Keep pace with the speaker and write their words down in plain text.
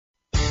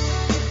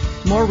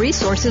More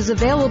resources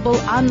available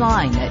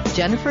online at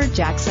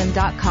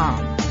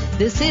jenniferjackson.com.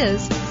 This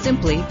is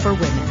Simply for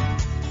Women.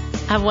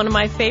 I have one of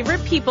my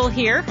favorite people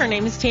here. Her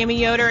name is Tami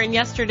Yoder, and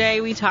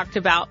yesterday we talked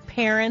about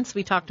parents.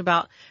 We talked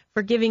about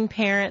forgiving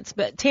parents,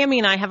 but Tami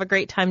and I have a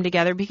great time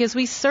together because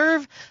we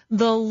serve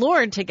the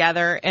Lord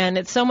together, and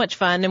it's so much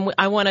fun, and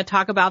I want to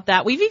talk about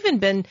that. We've even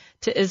been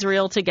to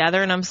Israel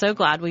together, and I'm so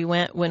glad we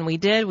went when we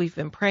did. We've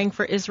been praying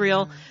for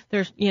Israel.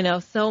 There's,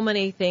 so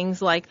many things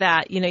like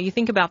that. You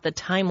think about the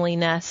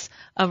timeliness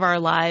of our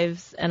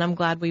lives, and I'm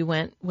glad we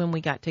went when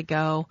we got to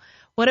go.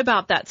 What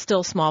about that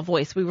still small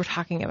voice? We were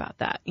talking about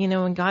that,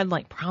 when God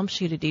prompts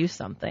you to do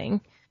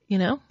something,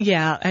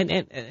 Yeah. And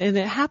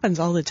it happens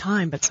all the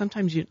time, but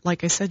sometimes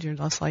like I said, you're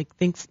just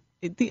thinks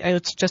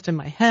it's just in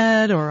my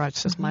head, or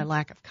it's just my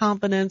lack of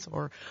confidence,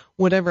 or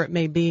whatever it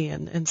may be.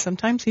 And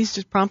sometimes he's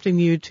just prompting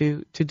you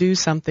to do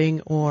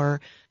something,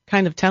 or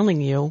kind of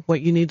telling you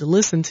what you need to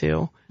listen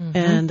to.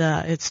 And,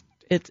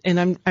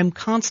 and I'm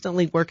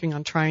constantly working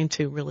on trying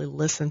to really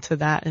listen to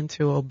that and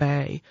to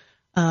obey.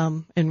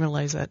 And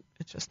realize that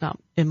it's just not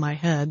in my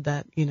head,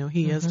 that,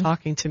 he is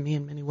talking to me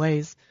in many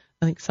ways.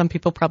 I think some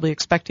people probably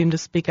expect him to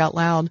speak out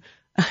loud.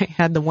 I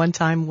had the one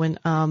time when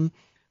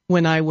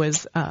I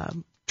was,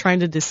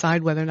 trying to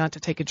decide whether or not to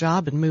take a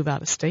job and move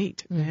out of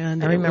state.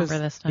 And I remember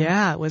this time.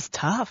 Yeah, it was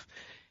tough.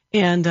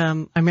 And,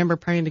 I remember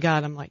praying to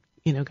God. I'm like,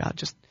 God,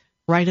 just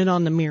write it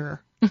on the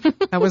mirror.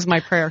 That was my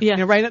prayer.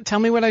 Write it. Tell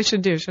me what I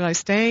should do. Should I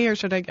stay or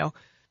should I go?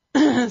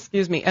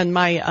 Excuse me. And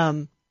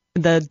my,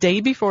 the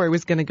day before I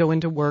was going to go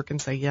into work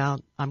and say, yeah,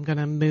 I'm going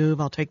to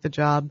move, I'll take the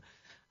job,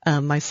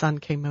 my son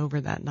came over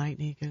that night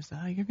and he goes,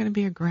 oh, you're going to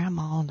be a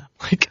grandma. And I'm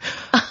like,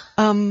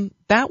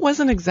 that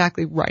wasn't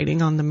exactly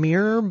writing on the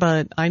mirror,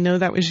 but I know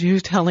that was you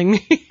telling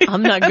me.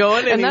 I'm not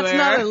going anywhere. And that's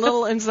not a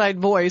little inside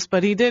voice,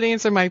 but he did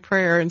answer my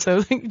prayer. And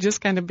so you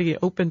just kind of be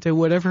open to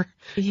whatever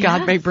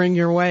God may bring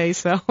your way.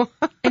 So,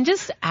 and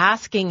just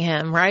asking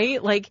him, right?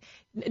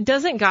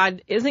 Isn't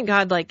God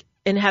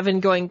in heaven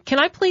going, can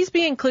I please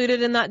be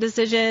included in that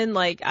decision?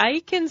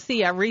 I can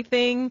see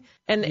everything.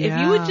 And if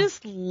you would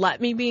just let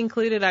me be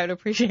included, I would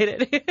appreciate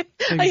it.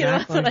 Exactly.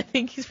 That's what I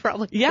think he's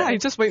probably saying. I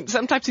just wait.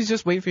 Sometimes he's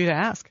just waiting for you to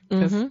ask.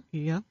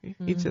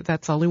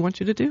 That's all he wants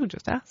you to do.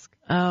 Just ask.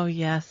 Oh,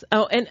 yes.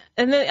 Oh, and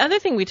the other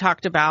thing we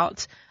talked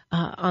about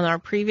on our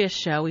previous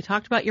show, we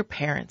talked about your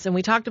parents, and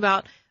we talked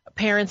about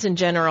parents in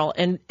general,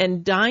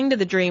 and dying to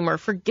the dream, or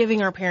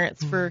forgiving our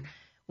parents for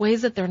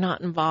ways that they're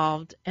not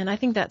involved. And I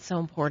think that's so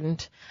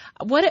important.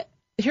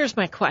 Here's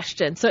my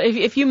question. So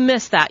if you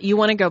missed that, you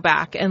want to go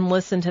back and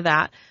listen to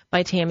that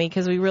by Tami,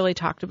 because we really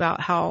talked about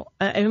how,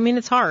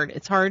 it's hard.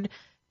 It's hard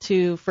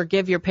to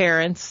forgive your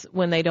parents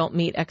when they don't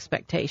meet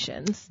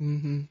expectations.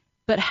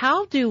 But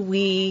how do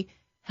we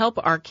help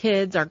our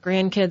kids, our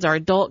grandkids, our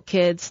adult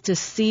kids to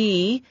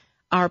see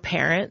our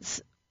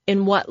parents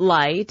in what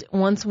light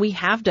once we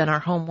have done our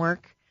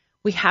homework,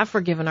 we have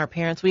forgiven our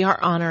parents, we are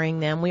honoring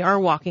them, we are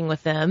walking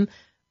with them,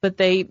 but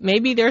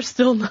maybe they're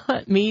still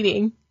not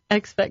meeting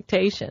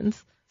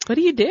expectations. What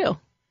do you do?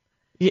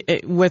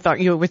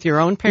 With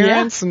your own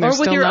parents? Yeah. Or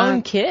with your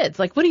own kids.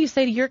 What do you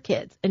say to your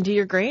kids and to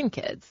your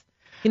grandkids?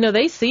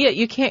 They see it.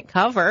 You can't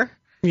cover.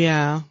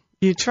 Yeah.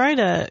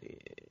 I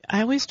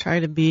always try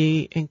to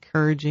be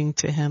encouraging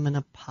to him in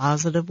a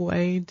positive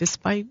way,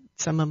 despite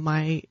some of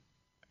my,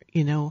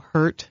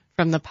 hurt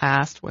from the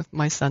past with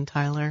my son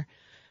Tyler,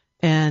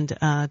 and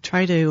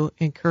try to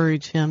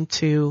encourage him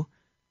to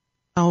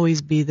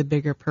always be the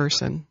bigger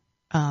person.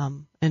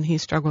 And he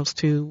struggles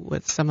too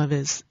with some of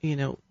his,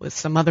 with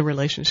some other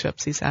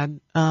relationships he's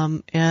had.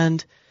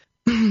 And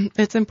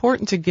it's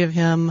important to give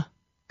him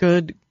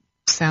good,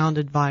 sound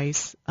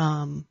advice.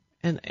 And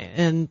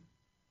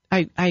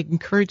I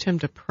encourage him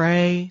to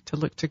pray, to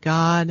look to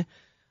God,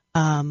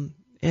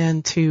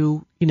 and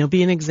to,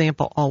 be an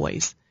example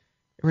always.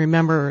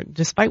 Remember,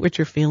 despite what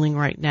you're feeling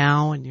right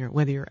now, and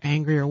whether you're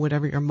angry or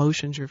whatever your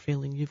emotions you're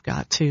feeling, you've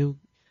got to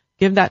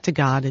give that to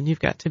God, and you've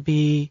got to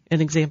be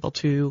an example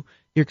to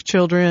your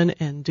children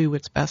and do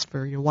what's best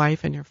for your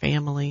wife and your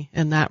family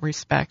in that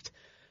respect.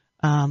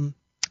 And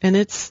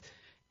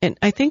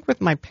I think with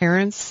my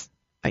parents,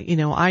 I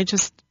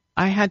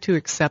had to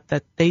accept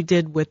that they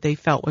did what they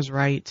felt was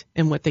right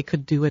and what they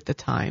could do at the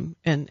time.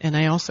 And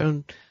I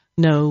also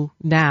know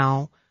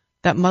now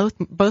that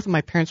both of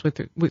my parents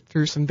went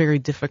through some very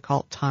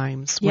difficult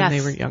times when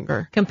they were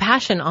younger.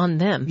 Compassion on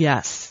them.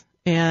 Yes.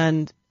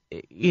 And,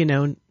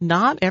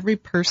 not every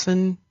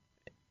person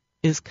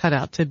is cut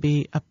out to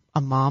be a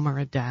mom or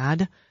a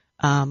dad.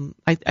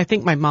 I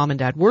think my mom and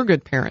dad were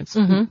good parents,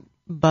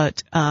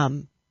 but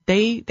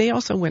they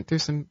also went through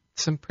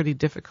some pretty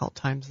difficult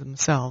times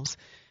themselves.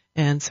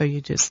 And so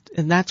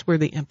and that's where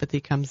the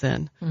empathy comes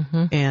in.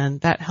 And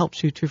that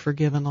helps you to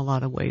forgive in a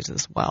lot of ways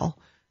as well.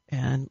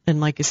 And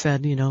like you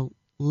said,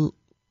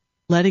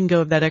 letting go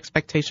of that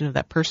expectation of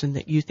that person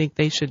that you think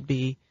they should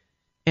be,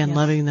 and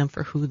loving them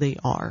for who they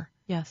are.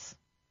 Yes.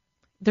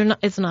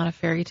 It's not a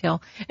fairy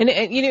tale. And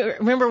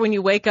remember when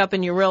you wake up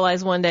and you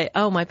realize one day,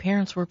 oh, my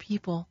parents were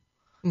people.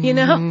 You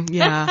know?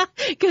 Yeah.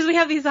 Because we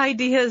have these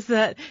ideas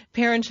that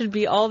parents should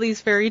be all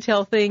these fairy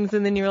tale things,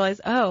 and then you realize,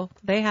 oh,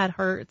 they had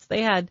hurts.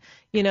 They had,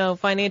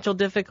 financial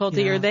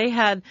difficulty, or they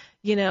had,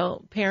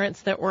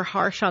 parents that were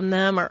harsh on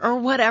them, or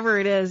whatever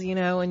it is,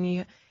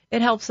 and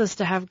it helps us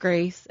to have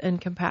grace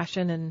and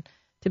compassion and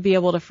to be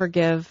able to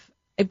forgive.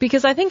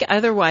 Because I think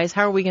otherwise,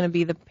 how are we going to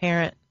be the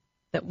parent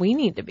that we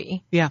need to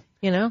be? Yeah.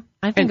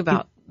 I think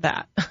about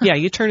that. Yeah,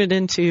 you turn it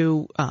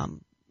into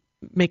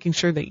making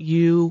sure that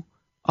you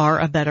are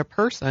a better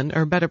person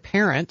or a better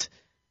parent,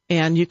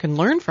 and you can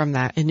learn from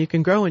that, and you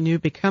can grow and you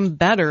become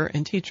better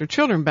and teach your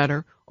children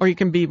better, or you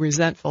can be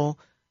resentful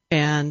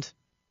and,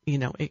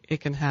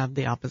 it can have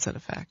the opposite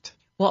effect.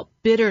 Well,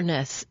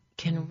 bitterness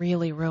can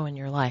really ruin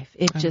your life.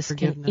 It just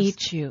can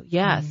eat you.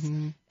 Yes.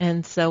 Mm-hmm.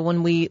 And so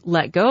when we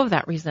let go of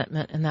that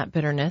resentment and that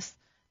bitterness,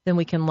 then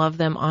we can love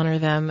them, honor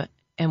them,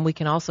 and we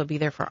can also be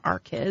there for our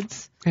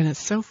kids. And it's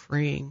so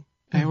freeing.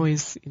 Mm-hmm. I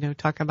always,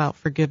 talk about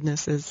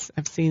forgiveness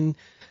I've seen,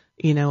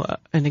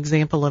 an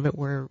example of it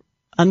where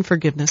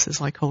unforgiveness is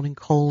like holding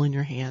coal in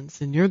your hands,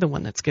 and you're the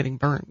one that's getting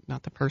burnt,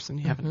 not the person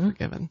you haven't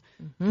forgiven.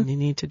 Mm-hmm. And you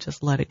need to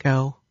just let it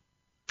go.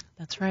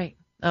 That's right.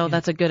 Oh,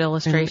 that's a good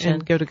illustration.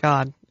 And go to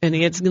God. And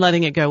it's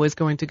letting it go is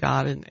going to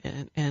God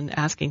and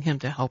asking Him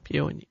to help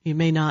you. And they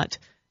may not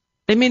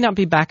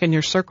be back in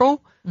your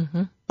circle,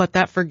 but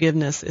that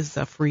forgiveness is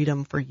a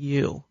freedom for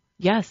you.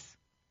 Yes,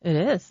 it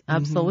is.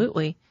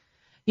 Absolutely.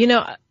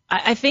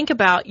 I think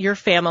about your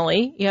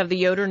family. You have the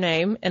Yoder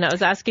name, and I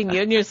was asking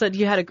you, and you said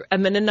you had a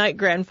Mennonite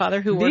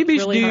grandfather who worked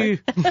really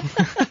hard. I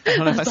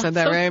don't know if I said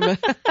that right, but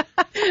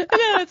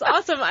no, it's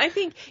awesome. I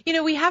think,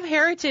 we have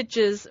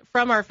heritages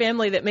from our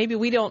family that maybe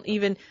we don't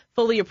even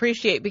fully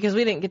appreciate because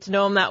we didn't get to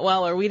know them that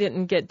well, or we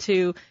didn't get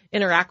to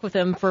interact with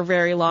them for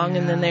very long,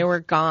 and then they were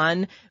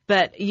gone.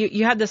 But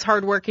you had this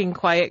hardworking,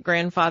 quiet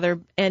grandfather,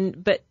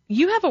 but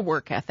you have a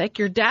work ethic.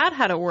 Your dad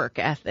had a work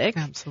ethic.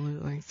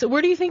 Absolutely. So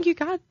where do you think you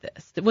got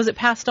this? Was it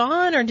passed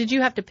on, or did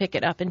you have to pick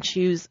it up and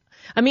choose?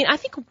 I mean, I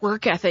think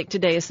work ethic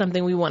today is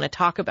something we want to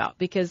talk about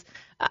because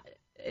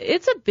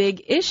it's a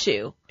big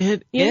issue.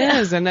 It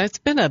is, and it's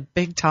been a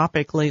big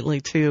topic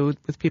lately, too,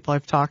 with people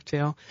I've talked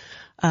to.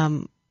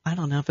 I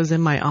don't know if it's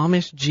in my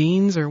Amish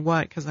genes or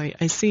what, because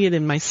I see it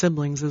in my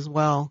siblings as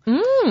well.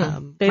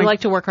 They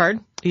like to work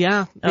hard?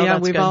 Yeah. Oh, yeah,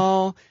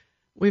 that's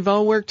we've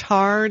all worked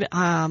hard.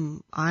 I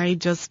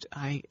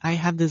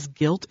have this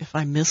guilt if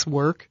I miss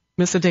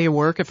a day of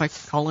work, if I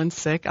call in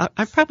sick.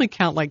 I probably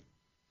count like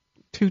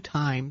 2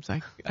 times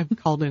I've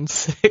called in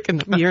sick in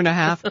the year and a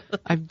half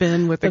I've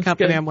been with the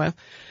company I'm with.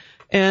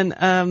 And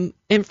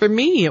for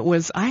me, it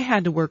was, I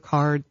had to work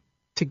hard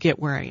to get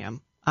where I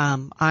am.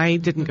 I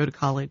didn't go to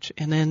college,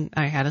 and then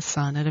I had a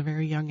son at a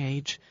very young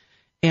age.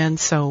 And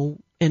so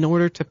in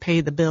order to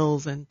pay the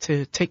bills and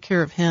to take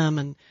care of him,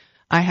 and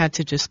I had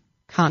to just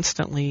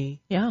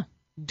constantly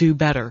do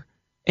better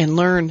and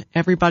learn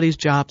everybody's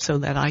job so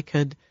that I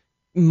could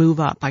move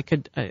up. I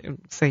could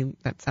say,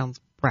 that sounds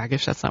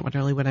braggish, that's not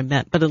really what I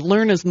meant, but to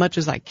learn as much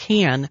as I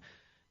can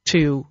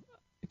to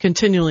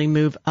continually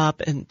move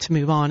up and to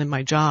move on in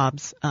my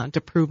jobs, to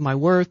prove my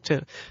worth,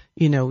 to,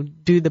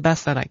 do the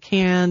best that I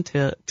can,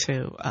 to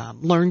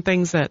learn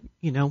things that,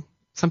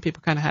 some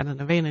people kind of had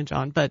an advantage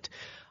on. But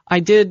I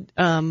did,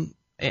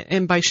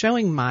 and by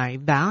showing my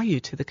value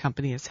to the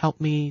company has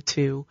helped me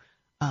to,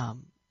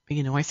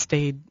 I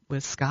stayed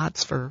with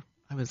Scott's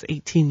I was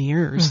 18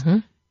 years.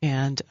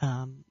 And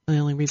the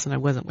only reason I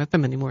wasn't with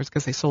them anymore is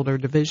because they sold our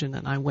division,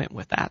 and I went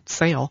with that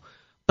sale.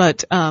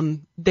 But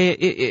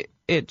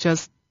it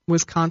just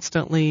was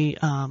constantly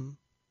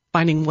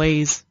finding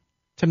ways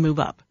to move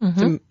up.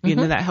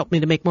 That helped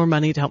me to make more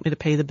money, to help me to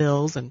pay the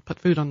bills and put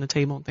food on the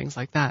table and things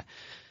like that.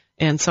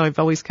 And so I've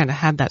always kind of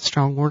had that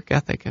strong work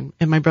ethic, and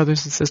my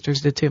brothers and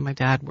sisters did too. My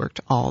dad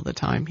worked all the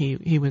time.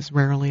 He was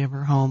rarely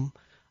ever home.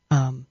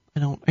 I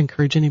don't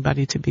encourage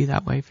anybody to be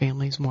that way.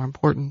 Family's more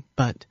important,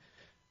 but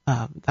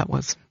that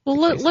was. Well,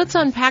 let's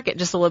unpack it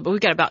just a little bit.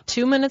 We've got about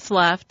 2 minutes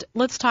left.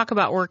 Let's talk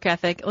about work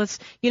ethic.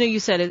 You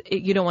said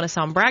you don't want to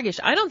sound braggish.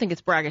 I don't think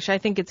it's braggish. I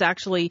think it's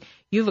actually,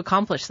 you've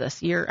accomplished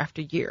this year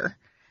after year.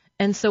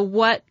 And so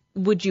what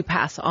would you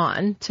pass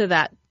on to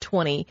that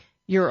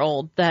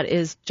 20-year-old that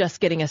is just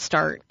getting a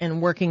start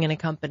and working in a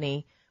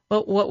company?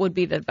 What would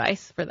be the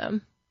advice for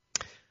them?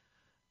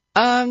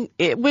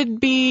 It would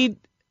be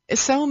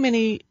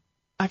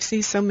I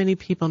see so many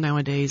people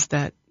nowadays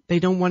that they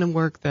don't want to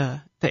work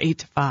the 8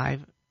 to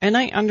 5. And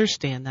I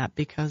understand that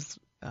because,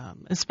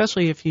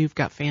 especially if you've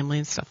got family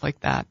and stuff like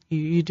that,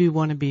 you do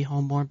want to be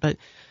home more. But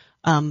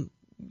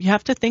you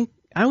have to think,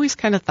 I always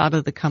kind of thought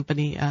of the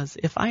company as,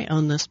 if I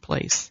own this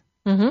place,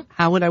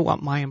 how would I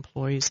want my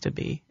employees to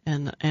be?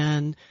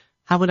 And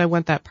how would I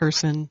want that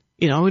person,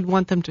 I would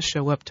want them to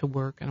show up to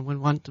work, and I would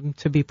want them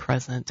to be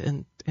present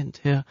and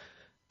to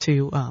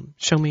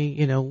show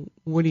me,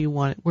 where do you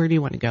want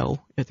to go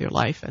with your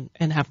life,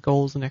 and have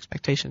goals and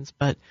expectations.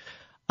 But,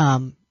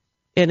 and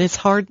it's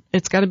hard,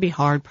 it's got to be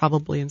hard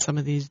probably in some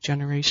of these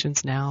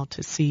generations now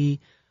to see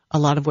a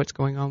lot of what's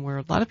going on, where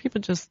a lot of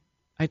people just,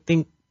 I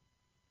think,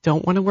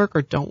 don't want to work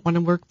or don't want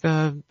to work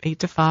the 8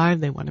 to 5.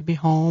 They want to be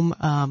home.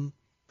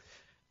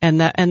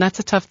 And that's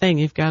a tough thing.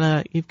 You've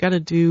got to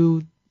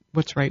do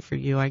what's right for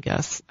you, I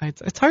guess.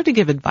 It's hard to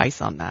give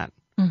advice on that.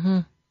 Mm-hmm.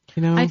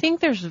 You know? I think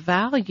there's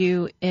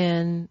value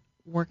in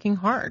working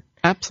hard.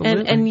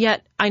 Absolutely. And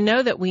yet I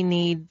know that we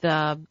need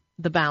the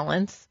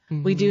balance.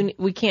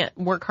 Mm-hmm. We can't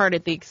work hard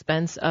at the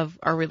expense of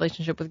our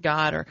relationship with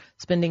God or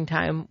spending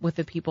time with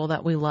the people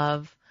that we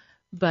love.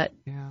 But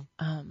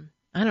I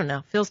don't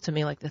know. Feels to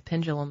me like the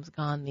pendulum's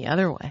gone the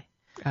other way.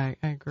 I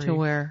agree. To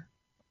where,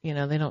 they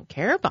don't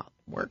care about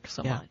work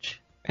so much.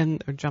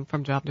 And or jump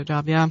from job to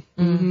job, yeah.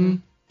 Mm-hmm.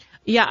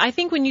 Yeah, I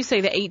think when you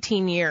say the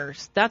 18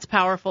 years, that's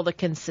powerful, the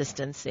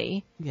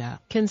consistency. Yeah.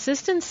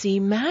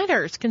 Consistency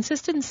matters.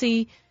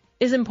 Consistency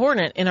is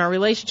important in our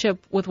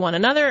relationship with one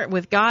another,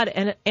 with God,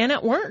 and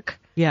at work.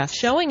 Yes.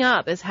 Showing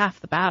up is half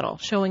the battle,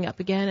 showing up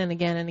again and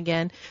again and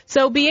again.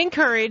 So be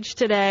encouraged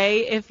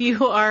today. If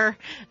you are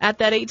at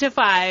that 8 to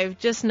 5,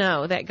 just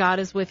know that God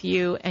is with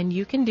you and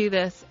you can do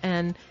this.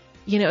 And,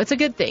 it's a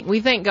good thing. We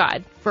thank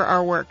God for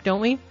our work,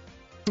 don't we?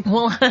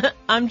 Well,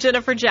 I'm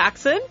Jennifer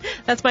Jackson.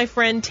 That's my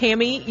friend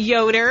Tami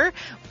Yoder.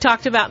 We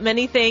talked about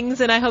many things,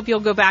 and I hope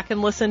you'll go back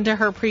and listen to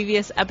her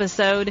previous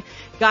episode.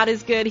 God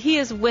is good. He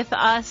is with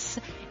us,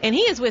 and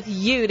He is with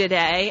you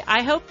today.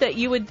 I hope that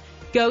you would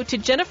go to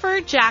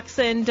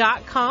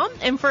JenniferJackson.com,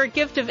 and for a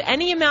gift of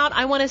any amount,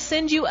 I want to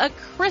send you a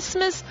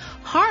Christmas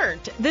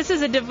heart. This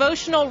is a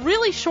devotional,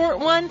 really short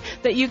one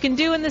that you can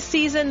do in the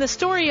season, the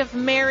story of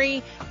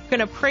Mary. We're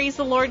going to praise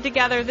the Lord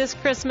together this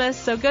Christmas,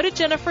 so go to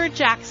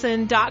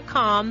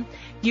JenniferJackson.com.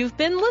 You've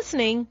been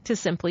listening to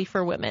Simply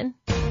for Women.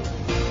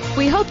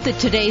 We hope that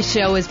today's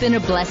show has been a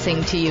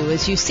blessing to you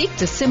as you seek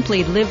to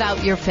simply live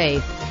out your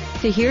faith.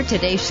 To hear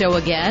today's show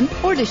again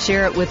or to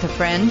share it with a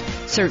friend,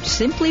 search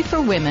Simply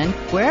for Women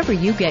wherever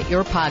you get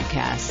your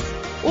podcasts.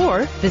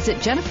 Or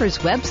visit Jennifer's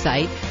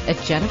website at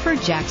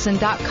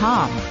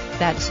JenniferJackson.com.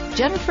 That's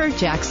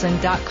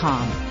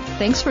JenniferJackson.com.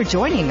 Thanks for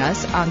joining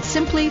us on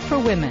Simply for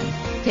Women.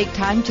 Take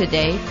time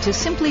today to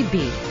simply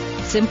be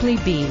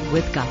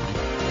with God.